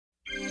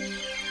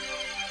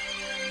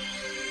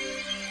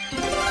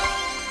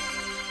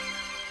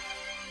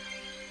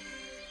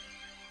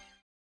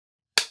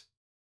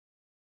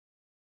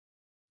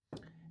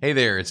Hey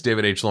there, it's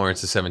David H.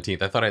 Lawrence the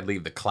 17th. I thought I'd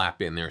leave the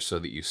clap in there so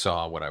that you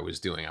saw what I was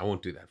doing. I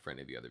won't do that for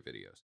any of the other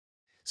videos.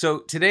 So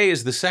today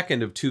is the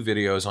second of two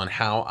videos on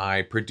how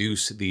I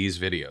produce these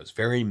videos.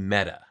 Very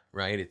meta,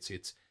 right?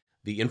 It's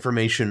the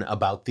information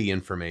about the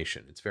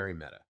information. It's very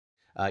meta.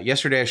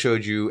 Yesterday I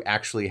showed you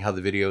actually how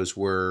the videos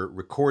were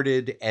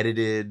recorded,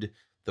 edited,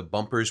 the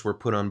bumpers were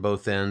put on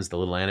both ends, the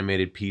little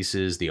animated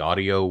pieces, the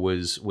audio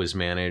was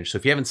managed. So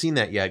if you haven't seen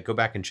that yet, go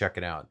back and check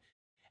it out.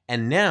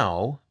 And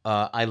now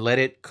I let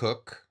it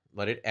cook,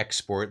 let it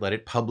export, let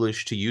it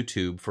publish to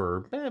YouTube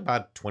for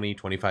about 20,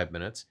 25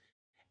 minutes.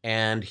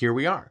 And here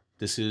we are.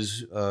 This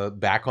is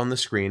back on the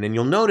screen. And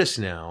you'll notice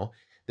now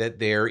that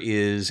there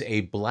is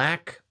a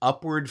black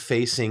upward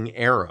facing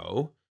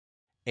arrow.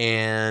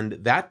 And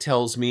that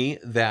tells me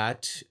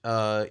that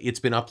it's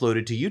been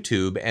uploaded to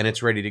YouTube and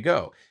it's ready to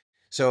go.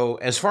 So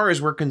as far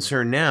as we're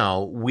concerned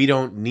now, we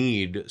don't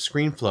need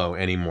ScreenFlow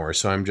anymore.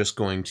 So I'm just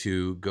going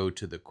to go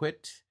to the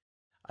quit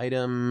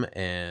item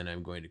and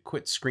I'm going to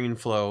quit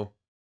ScreenFlow.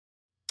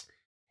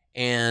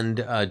 And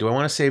do I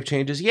want to save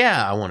changes?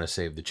 Yeah, I want to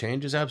save the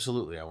changes.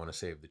 Absolutely, I want to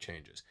save the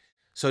changes.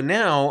 So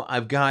now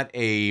I've got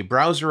a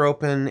browser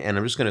open and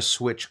I'm just going to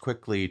switch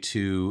quickly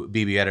to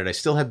BBEdit. I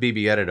still have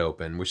BBEdit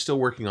open. We're still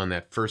working on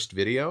that first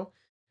video,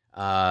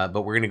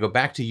 but we're going to go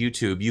back to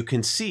YouTube. You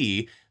can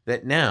see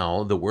that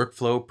now the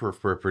workflow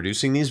for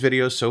producing these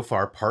videos so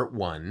far, part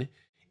one,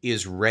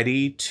 is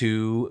ready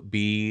to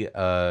be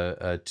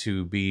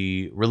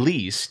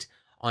released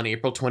on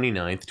April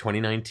 29th,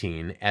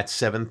 2019 at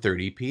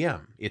 7:30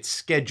 p.m. It's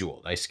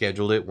scheduled. I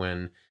scheduled it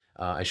when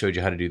I showed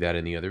you how to do that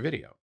in the other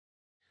video.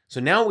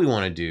 So now what we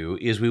want to do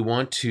is we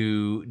want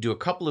to do a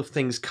couple of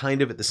things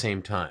kind of at the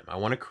same time. I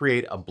want to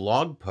create a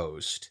blog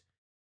post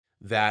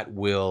that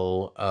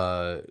will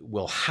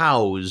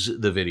house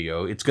the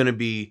video. It's going to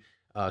be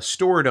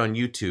stored on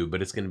YouTube,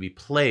 but it's going to be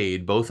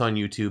played both on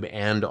YouTube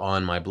and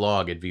on my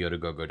blog at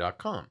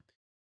vo2gogo.com.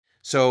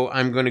 So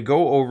I'm going to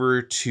go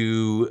over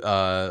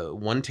to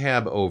one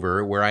tab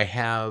over where I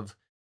have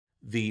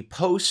the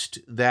post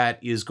that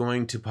is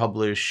going to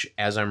publish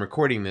as I'm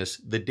recording this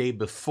the day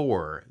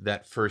before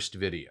that first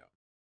video.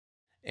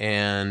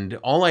 And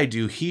all I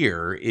do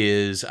here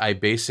is I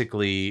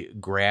basically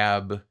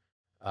grab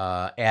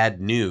add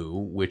new,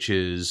 which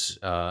is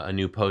a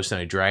new post, and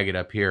I drag it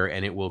up here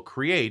and it will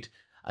create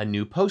a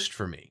new post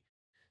for me.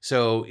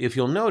 So if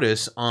you'll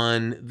notice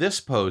on this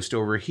post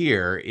over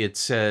here, it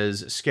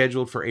says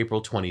scheduled for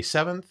April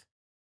 27th.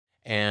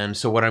 And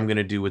so what I'm going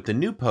to do with the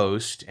new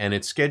post, and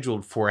it's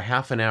scheduled for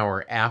half an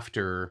hour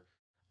after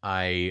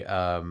I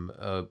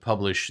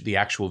publish the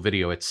actual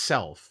video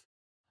itself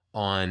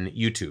on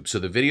YouTube. So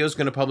the video is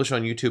going to publish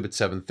on YouTube at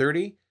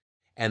 7:30.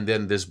 And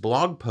then this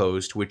blog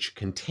post, which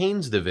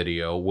contains the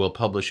video, will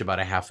publish about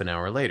a half an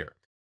hour later.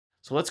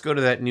 So let's go to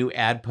that new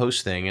add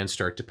post thing and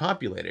start to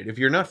populate it. If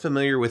you're not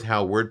familiar with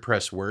how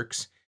WordPress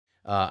works,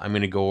 I'm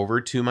going to go over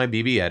to my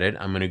BBEdit.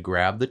 I'm going to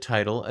grab the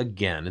title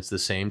again. It's the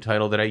same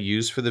title that I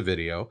use for the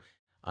video.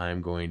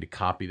 I'm going to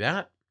copy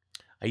that.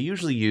 I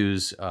usually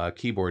use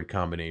keyboard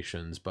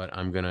combinations, but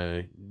I'm going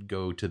to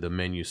go to the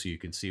menu so you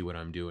can see what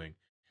I'm doing.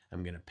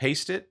 I'm going to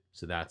paste it.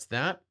 So that's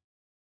that.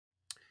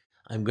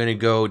 I'm going to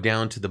go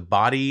down to the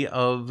body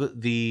of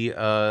the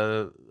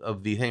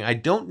thing. I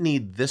don't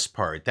need this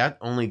part. That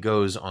only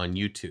goes on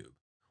YouTube.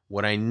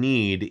 What I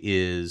need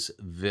is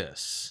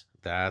this.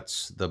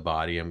 That's the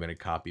body. I'm going to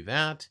copy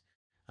that.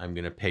 I'm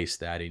going to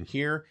paste that in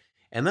here.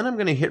 And then I'm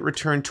going to hit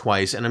return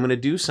twice, and I'm going to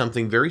do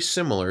something very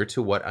similar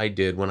to what I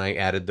did when I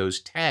added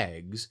those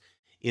tags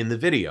in the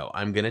video.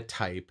 I'm going to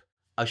type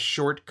a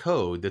short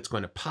code that's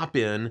going to pop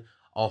in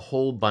a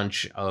whole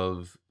bunch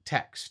of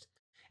text.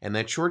 And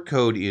that short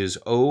code is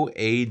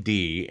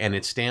OAD, and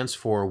it stands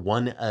for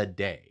one a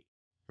day,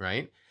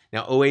 right?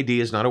 Now, OAD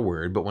is not a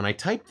word, but when I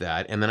type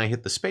that and then I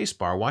hit the space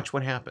bar, watch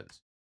what happens.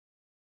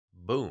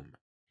 Boom.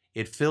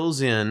 It fills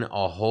in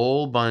a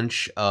whole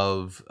bunch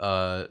of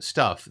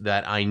stuff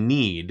that I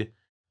need.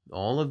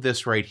 All of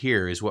this right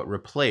here is what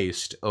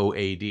replaced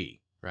OAD,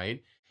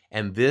 right?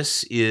 And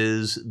this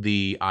is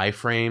the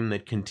iframe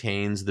that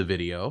contains the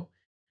video.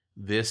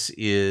 This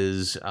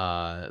is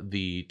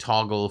the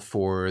toggle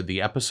for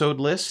the episode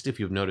list, if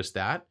you've noticed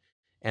that.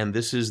 And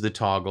this is the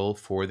toggle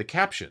for the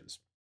captions.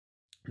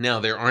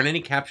 Now, there aren't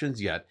any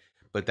captions yet,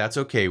 but that's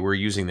okay. We're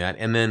using that.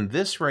 And then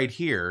this right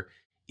here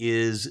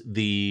is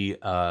the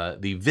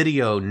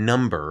video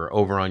number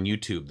over on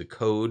YouTube, the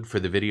code for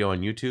the video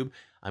on YouTube.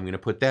 I'm going to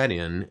put that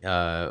in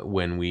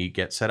when we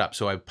get set up.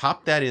 So I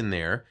popped that in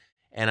there.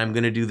 And I'm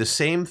going to do the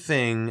same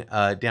thing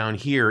down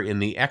here in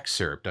the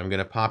excerpt. I'm going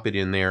to pop it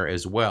in there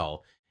as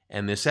well.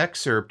 And this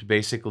excerpt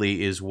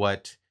basically is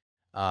what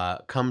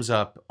comes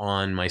up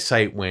on my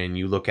site when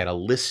you look at a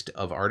list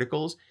of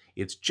articles.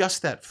 It's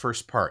just that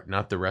first part,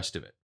 not the rest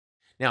of it.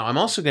 Now, I'm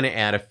also going to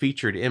add a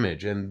featured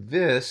image, and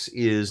this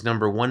is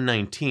number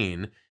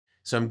 119.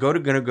 So I'm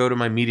going to go to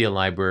my media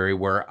library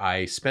where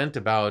I spent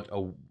about,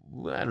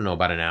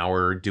 about an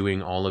hour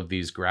doing all of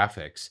these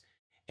graphics.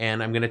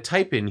 And I'm going to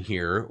type in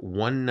here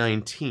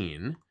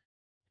 119.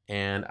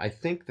 And I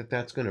think that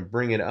that's going to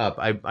bring it up.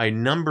 I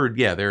numbered,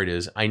 yeah, there it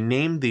is. I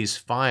named these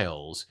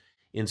files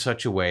in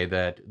such a way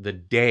that the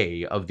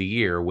day of the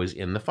year was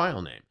in the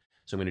file name.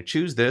 So I'm going to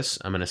choose this.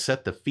 I'm going to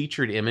set the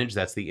featured image.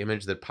 That's the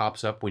image that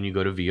pops up when you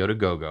go to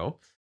VO2GoGo.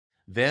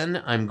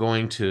 Then I'm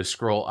going to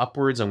scroll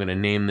upwards. I'm going to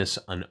name this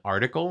an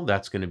article.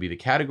 That's going to be the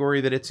category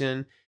that it's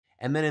in.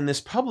 And then in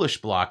this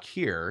publish block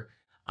here,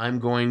 I'm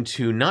going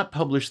to not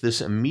publish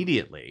this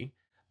immediately,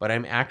 but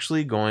I'm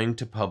actually going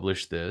to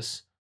publish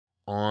this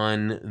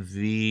on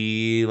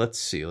the, let's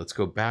see, let's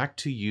go back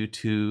to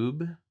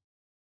YouTube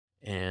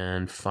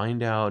and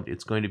find out.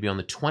 It's going to be on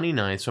the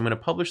 29th. So I'm going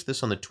to publish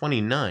this on the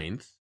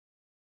 29th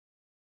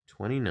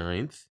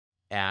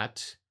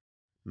at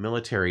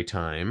military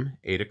time,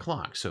 8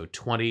 o'clock. So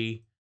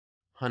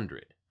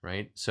 2000,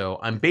 right? So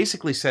I'm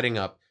basically setting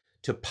up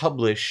to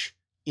publish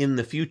in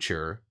the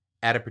future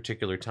at a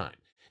particular time.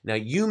 Now,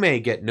 you may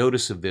get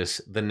notice of this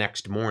the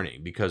next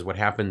morning, because what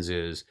happens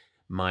is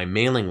my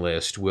mailing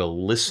list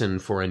will listen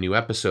for a new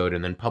episode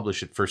and then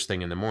publish it first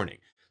thing in the morning.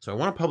 So I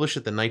want to publish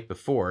it the night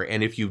before,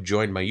 and if you've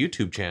joined my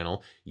YouTube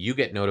channel, you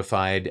get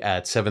notified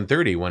at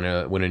 7:30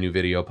 when a new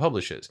video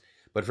publishes.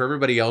 But for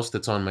everybody else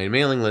that's on my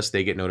mailing list,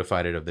 they get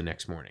notified of the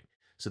next morning.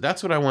 So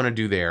that's what I want to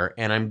do there,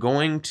 and I'm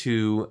going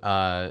to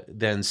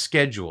then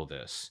schedule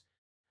this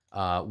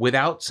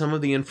without some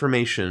of the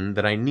information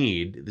that I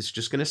need. This is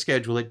just going to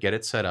schedule it, get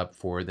it set up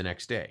for the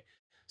next day.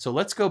 So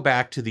let's go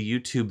back to the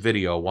YouTube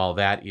video while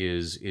that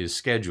is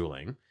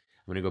scheduling.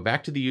 I'm going to go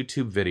back to the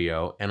YouTube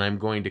video, and I'm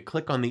going to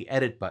click on the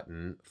edit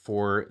button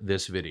for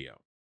this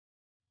video.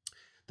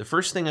 The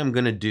first thing I'm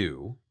going to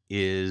do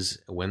is,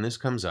 when this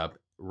comes up,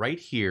 right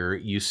here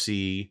you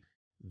see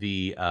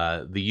the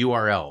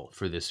URL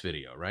for this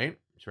video, right?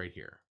 It's right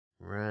here,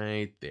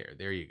 right there.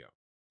 There you go.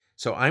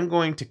 So I'm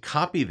going to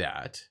copy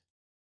that,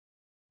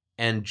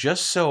 and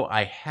just so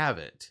I have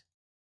it,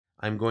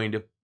 I'm going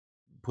to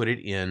put it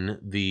in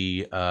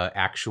the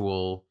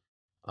actual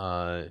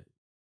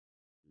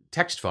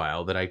text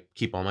file that I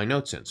keep all my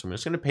notes in. So I'm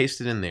just going to paste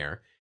it in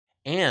there,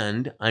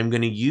 and I'm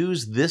going to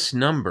use this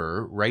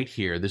number right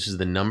here. This is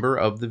the number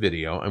of the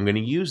video. I'm going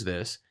to use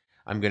this.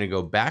 I'm going to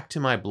go back to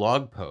my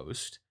blog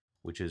post,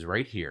 which is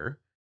right here,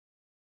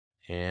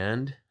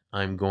 and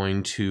I'm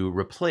going to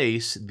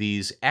replace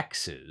these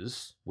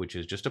X's, which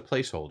is just a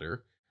placeholder.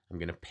 I'm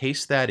going to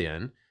paste that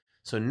in.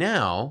 So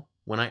now,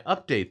 when I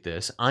update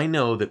this, I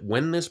know that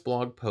when this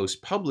blog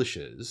post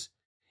publishes,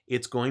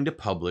 it's going to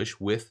publish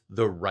with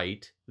the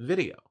right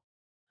video.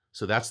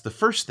 So that's the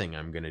first thing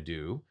I'm going to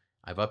do.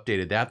 I've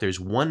updated that. There's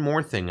one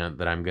more thing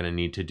that I'm going to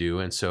need to do.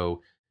 And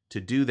so to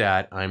do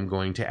that, I'm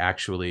going to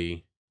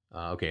actually,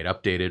 okay, it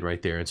updated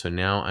right there. And so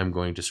now I'm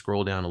going to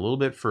scroll down a little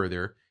bit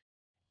further,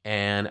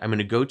 and I'm going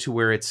to go to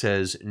where it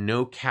says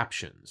no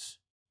captions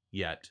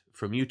yet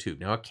from YouTube.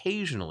 Now,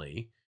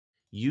 occasionally,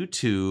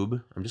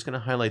 YouTube, I'm just going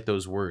to highlight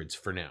those words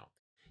for now.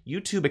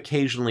 YouTube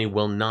occasionally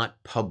will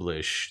not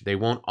publish, they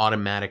won't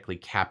automatically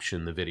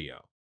caption the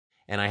video.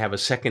 And I have a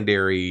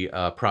secondary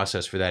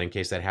process for that in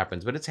case that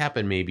happens, but it's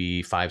happened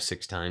maybe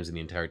 5-6 times in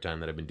the entire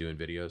time that I've been doing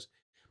videos.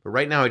 But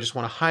right now, I just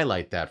want to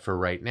highlight that for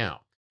right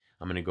now.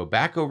 I'm going to go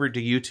back over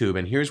to YouTube,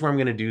 and here's where I'm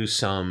going to do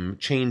some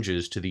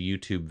changes to the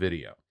YouTube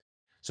video.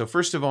 So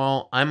first of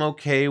all, I'm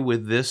okay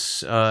with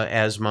this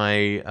as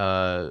my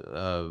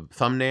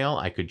thumbnail.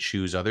 I could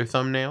choose other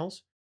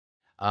thumbnails.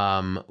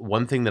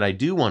 One thing that I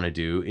do want to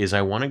do is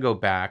I want to go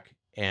back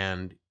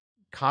and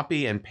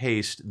copy and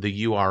paste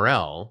the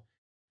URL.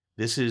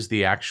 This is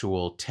the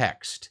actual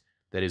text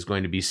that is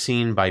going to be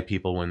seen by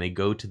people when they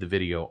go to the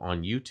video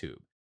on YouTube.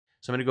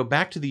 So I'm going to go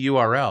back to the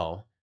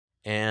URL,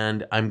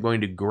 and I'm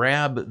going to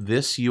grab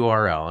this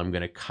URL. I'm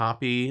going to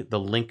copy the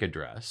link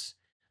address.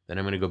 Then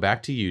I'm going to go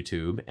back to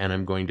YouTube, and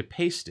I'm going to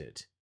paste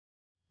it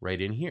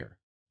right in here,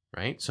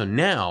 right? So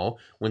now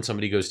when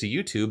somebody goes to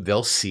YouTube,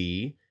 they'll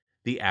see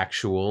the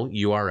actual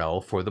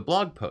URL for the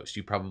blog post.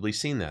 You've probably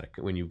seen that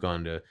when you've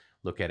gone to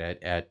look at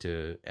it at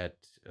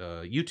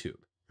YouTube,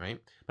 right?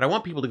 But I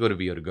want people to go to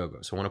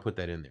VO2GoGo, so I want to put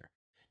that in there.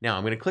 Now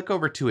I'm going to click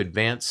over to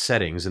Advanced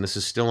Settings, and this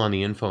is still on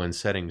the Info and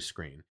Settings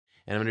screen.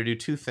 And I'm going to do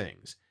two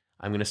things.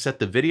 I'm going to set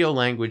the video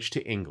language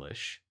to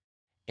English,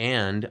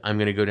 and I'm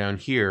going to go down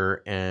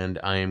here, and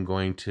I am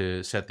going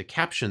to set the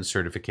caption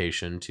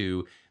certification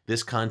to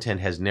this content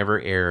has never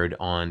aired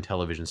on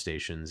television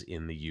stations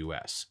in the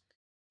US.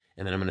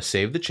 And then I'm going to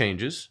save the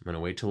changes. I'm going to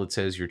wait till it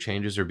says your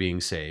changes are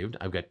being saved.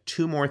 I've got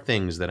two more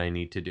things that I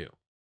need to do.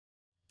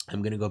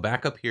 I'm going to go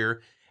back up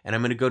here, and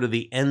I'm going to go to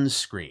the end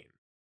screen.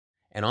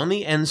 And on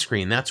the end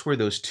screen, that's where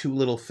those two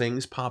little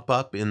things pop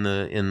up on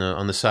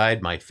the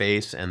side, my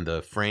face and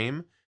the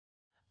frame.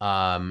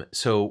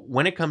 So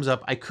when it comes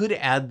up, I could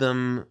add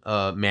them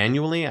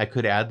manually. I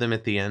could add them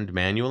at the end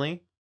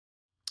manually.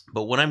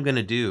 But what I'm going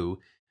to do,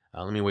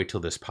 let me wait till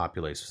this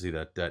populates to see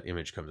that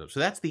image comes up. So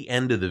that's the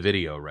end of the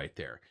video right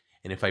there.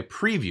 And if I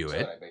preview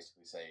it, I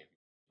basically say, if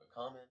you have a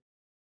comment,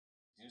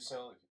 do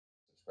so. If you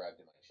subscribe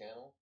to my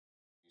channel,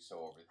 do so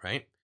over there.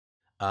 Right?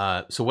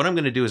 So what I'm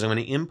going to do is I'm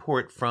going to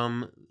import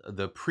from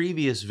the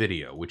previous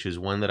video, which is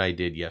one that I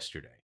did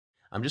yesterday.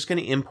 I'm just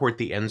going to import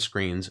the end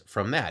screens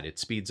from that. It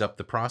speeds up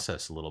the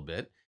process a little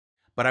bit,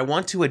 but I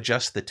want to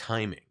adjust the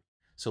timing.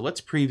 So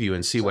let's preview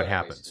and see what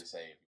happens. Say,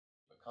 if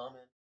you have a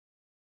comment,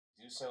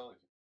 do so. If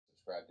you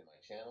subscribe to my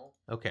channel.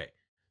 Okay,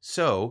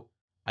 so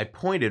I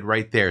pointed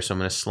right there, so I'm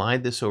going to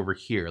slide this over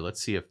here.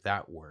 Let's see if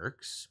that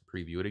works.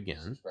 Preview it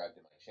again. Subscribe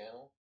to my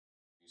channel.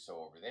 Do so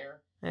over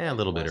there. A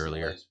little bit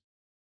earlier.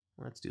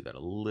 Let's do that a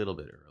little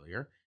bit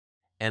earlier.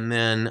 And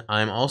then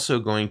I'm also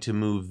going to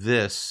move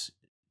this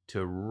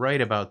to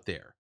right about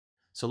there.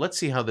 So let's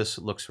see how this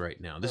looks right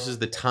now. This is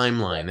the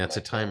timeline. That's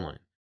a timeline.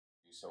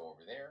 Do so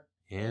over there.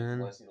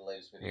 And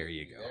there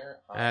you go.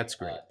 That's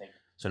great.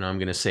 So now I'm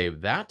going to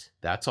save that.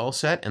 That's all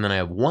set. And then I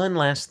have one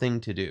last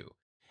thing to do,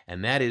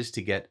 and that is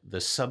to get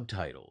the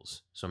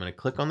subtitles. So I'm going to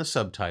click on the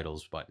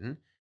subtitles button,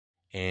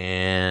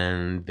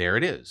 and there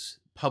it is.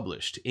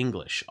 Published,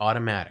 English,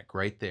 automatic,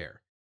 right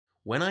there.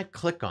 When I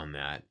click on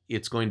that,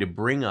 it's going to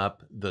bring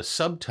up the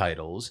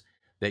subtitles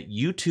that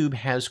YouTube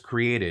has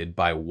created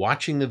by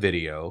watching the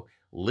video,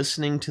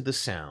 listening to the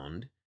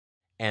sound,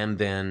 and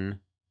then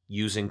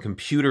using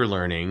computer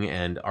learning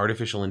and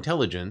artificial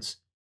intelligence,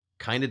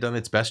 kind of done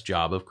its best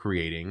job of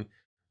creating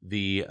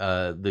the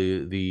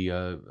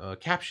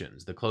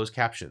captions, the closed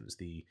captions,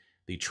 the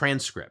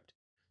transcript.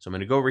 So I'm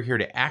going to go over here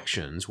to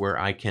Actions, where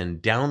I can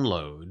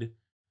download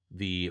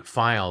the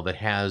file that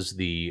has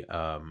the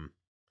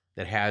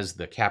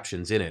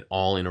captions in it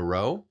all in a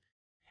row.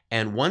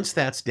 And once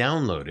that's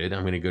downloaded,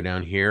 I'm going to go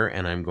down here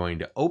and I'm going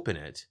to open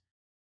it.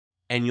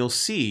 And you'll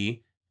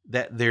see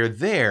that they're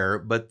there,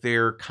 but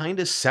they're kind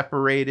of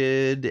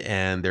separated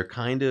and they're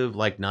kind of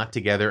like not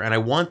together. And I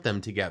want them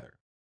together.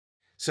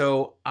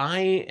 So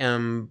I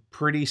am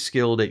pretty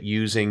skilled at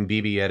using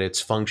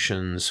BBEdit's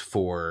functions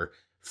for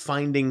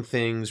finding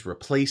things,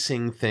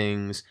 replacing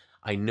things.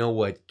 I know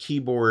what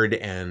keyboard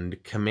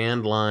and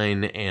command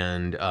line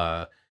and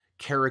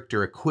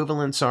character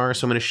equivalents are.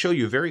 So I'm going to show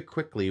you very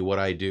quickly what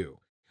I do.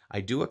 I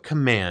do a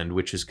command,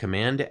 which is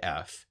Command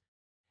F.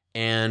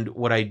 And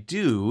what I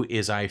do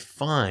is I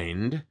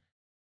find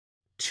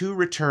 2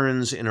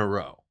 returns in a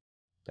row.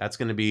 That's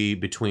going to be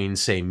between,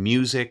 say,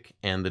 music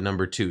and the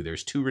number 2.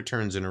 There's 2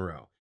 returns in a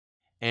row.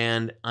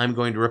 And I'm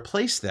going to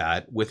replace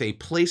that with a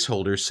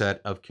placeholder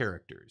set of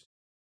characters.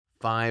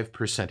 5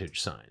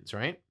 percentage signs,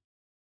 right?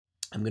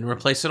 I'm going to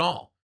replace it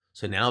all.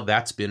 So now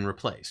that's been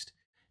replaced.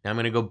 Now I'm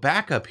going to go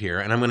back up here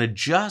and I'm going to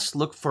just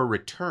look for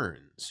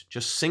returns,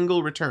 just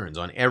single returns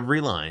on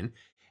every line.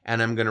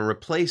 And I'm going to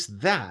replace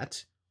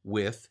that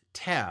with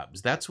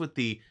tabs. That's what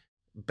the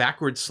 //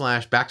 /t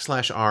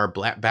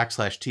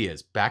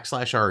is.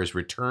 /r is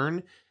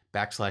return,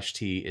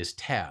 /t is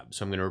tab.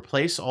 So I'm going to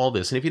replace all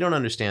this. And if you don't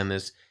understand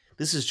this,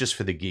 this is just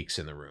for the geeks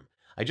in the room.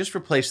 I just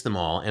replaced them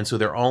all, and so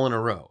they're all in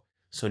a row.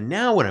 So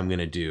now what I'm going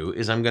to do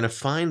is I'm going to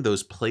find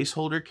those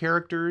placeholder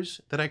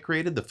characters that I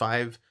created, the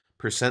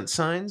 5%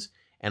 signs,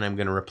 and I'm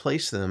going to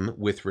replace them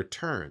with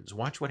returns.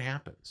 Watch what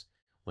happens.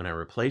 When I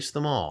replace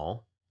them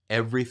all,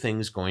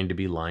 everything's going to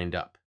be lined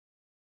up.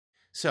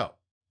 So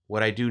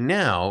what I do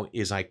now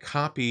is I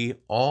copy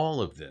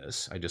all of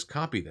this. I just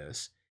copy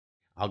this.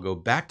 I'll go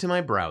back to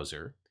my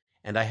browser,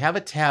 and I have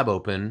a tab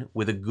open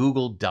with a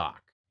Google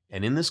Doc.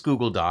 And in this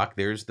Google Doc,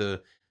 there's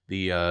the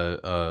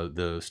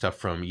stuff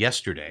from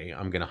yesterday.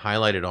 I'm going to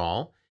highlight it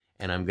all,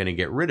 and I'm going to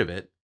get rid of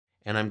it,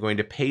 and I'm going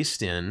to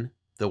paste in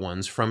the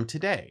ones from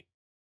today.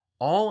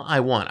 All I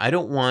want, I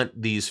don't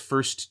want these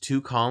first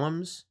 2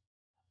 columns.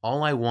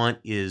 All I want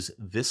is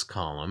this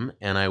column,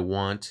 and I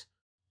want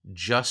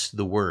just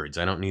the words.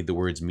 I don't need the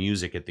words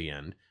music at the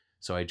end.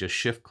 So I just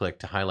shift-click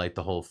to highlight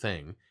the whole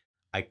thing.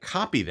 I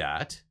copy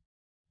that,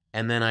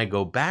 and then I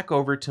go back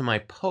over to my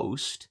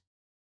post.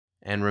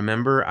 And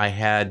remember, I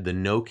had the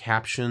no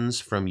captions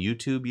from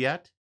YouTube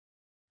yet.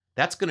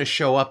 That's going to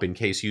show up in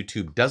case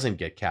YouTube doesn't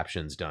get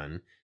captions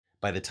done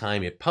by the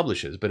time it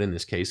publishes. But in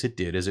this case, it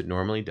did, as it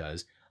normally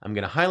does. I'm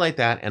going to highlight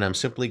that, and I'm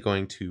simply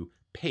going to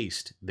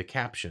paste the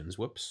captions.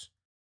 Whoops.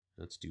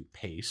 Let's do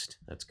paste.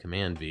 That's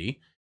Command V.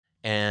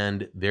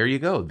 And there you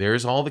go.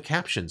 There's all the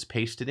captions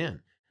pasted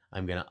in.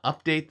 I'm going to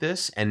update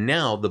this, and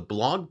now the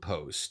blog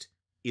post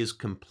is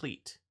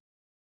complete.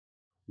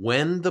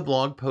 When the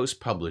blog post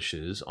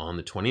publishes on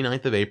the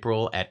 29th of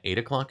April at 8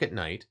 o'clock at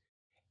night,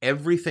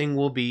 everything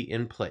will be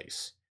in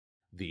place.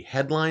 The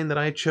headline that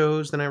I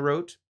chose and I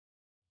wrote,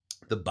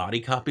 the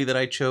body copy that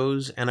I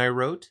chose and I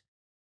wrote,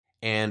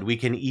 and we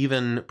can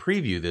even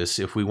preview this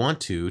if we want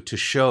to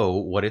show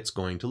what it's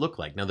going to look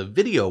like. Now, the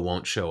video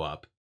won't show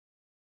up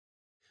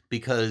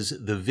because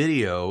the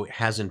video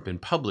hasn't been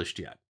published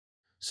yet.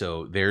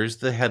 So there's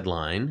the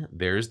headline,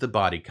 there's the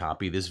body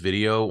copy. This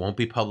video won't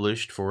be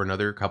published for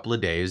another couple of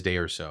days, day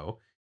or so.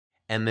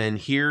 And then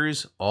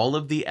here's all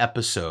of the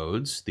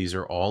episodes. These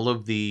are all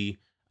of the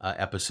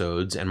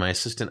episodes, and my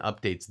assistant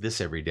updates this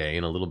every day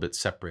in a little bit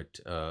separate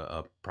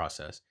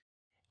process.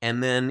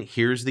 And then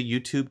here's the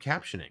YouTube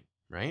captioning,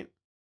 right?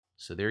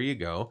 So there you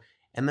go.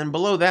 And then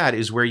below that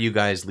is where you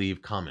guys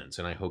leave comments,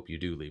 and I hope you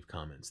do leave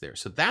comments there.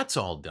 So that's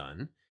all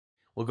done.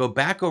 We'll go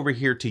back over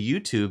here to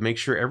YouTube, make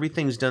sure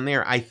everything's done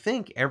there. I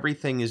think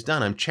everything is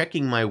done. I'm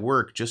checking my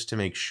work just to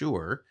make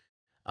sure.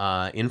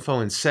 Info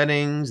and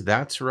settings,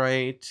 that's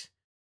right.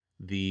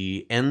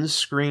 The end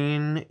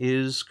screen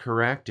is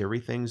correct.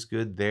 Everything's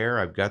good there.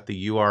 I've got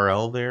the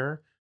URL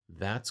there.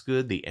 That's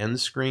good. The end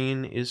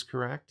screen is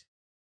correct.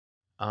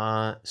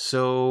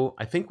 So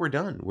I think we're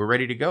done. We're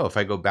ready to go. If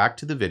I go back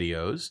to the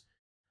videos,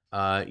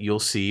 you'll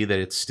see that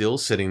it's still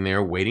sitting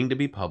there waiting to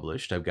be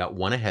published. I've got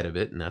one ahead of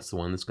it, and that's the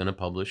one that's going to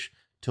publish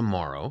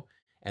tomorrow.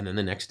 And then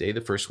the next day,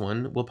 the first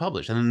one will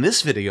publish. And then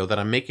this video that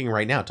I'm making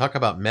right now, talk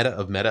about meta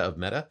of meta of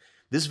meta.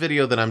 This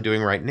video that I'm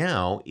doing right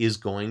now is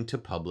going to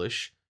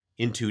publish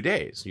in 2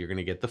 days. You're going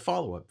to get the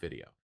follow-up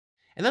video.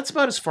 And that's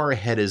about as far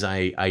ahead as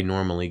I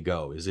normally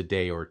go, is a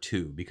day or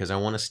two, because I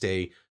want to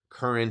stay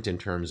current in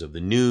terms of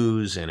the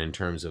news and in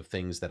terms of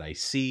things that I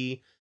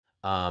see.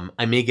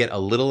 I may get a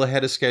little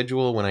ahead of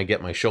schedule when I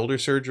get my shoulder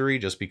surgery,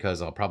 just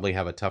because I'll probably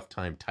have a tough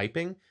time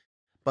typing.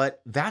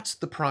 But that's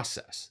the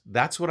process.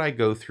 That's what I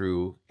go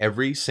through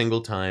every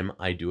single time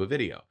I do a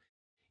video.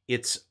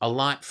 It's a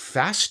lot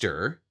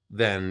faster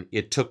than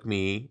it took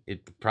me.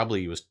 It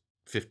probably was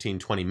 15,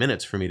 20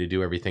 minutes for me to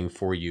do everything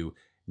for you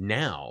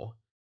now.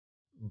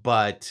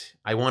 But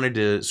I wanted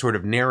to sort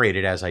of narrate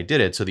it as I did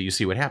it so that you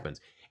see what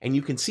happens. And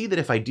you can see that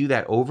if I do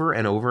that over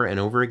and over and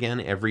over again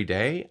every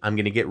day, I'm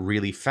going to get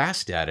really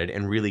fast at it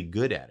and really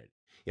good at it.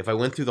 If I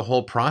went through the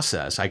whole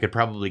process, I could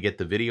probably get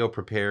the video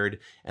prepared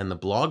and the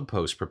blog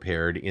post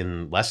prepared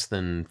in less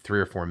than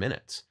 3 or 4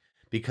 minutes,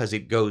 because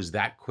it goes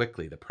that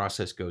quickly. The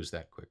process goes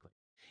that quickly.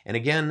 And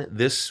again,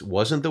 this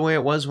wasn't the way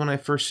it was when I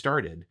first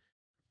started.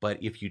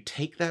 But if you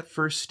take that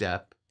first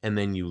step and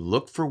then you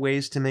look for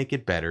ways to make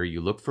it better,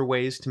 you look for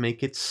ways to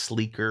make it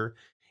sleeker,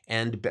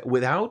 and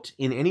without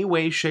in any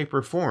way, shape,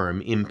 or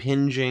form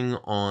impinging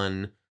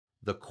on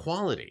the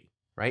quality,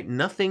 right?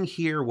 Nothing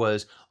here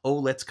was, oh,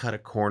 let's cut a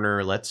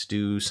corner, let's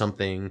do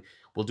something,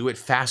 we'll do it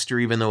faster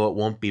even though it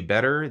won't be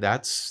better.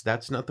 That's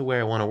not the way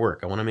I want to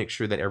work. I want to make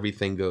sure that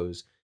everything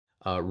goes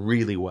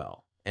really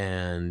well.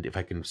 And if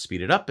I can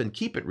speed it up and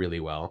keep it really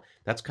well,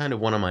 that's kind of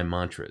one of my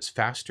mantras.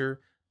 Faster,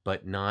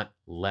 but not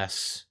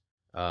less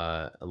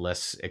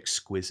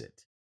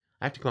exquisite.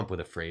 I have to come up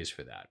with a phrase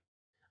for that.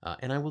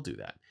 And I will do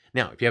that.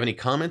 Now, if you have any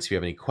comments, if you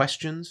have any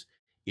questions,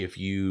 if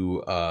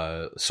you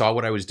saw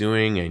what I was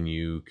doing, and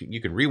you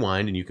can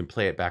rewind and you can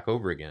play it back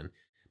over again.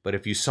 But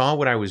if you saw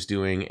what I was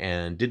doing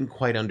and didn't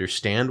quite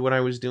understand what I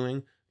was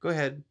doing, go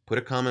ahead, put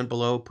a comment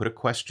below, put a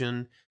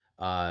question.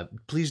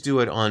 Please do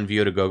it on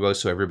Veo2Gogo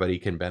so everybody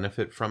can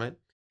benefit from it.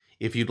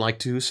 If you'd like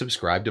to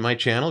subscribe to my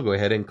channel, go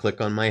ahead and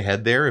click on my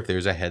head there if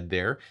there's a head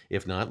there.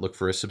 If not, look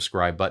for a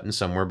subscribe button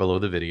somewhere below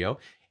the video.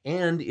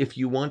 And if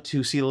you want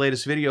to see the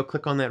latest video,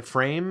 click on that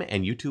frame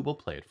and YouTube will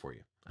play it for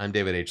you. I'm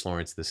David H.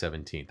 Lawrence the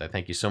 17th. I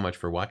thank you so much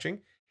for watching,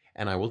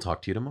 and I will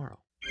talk to you tomorrow.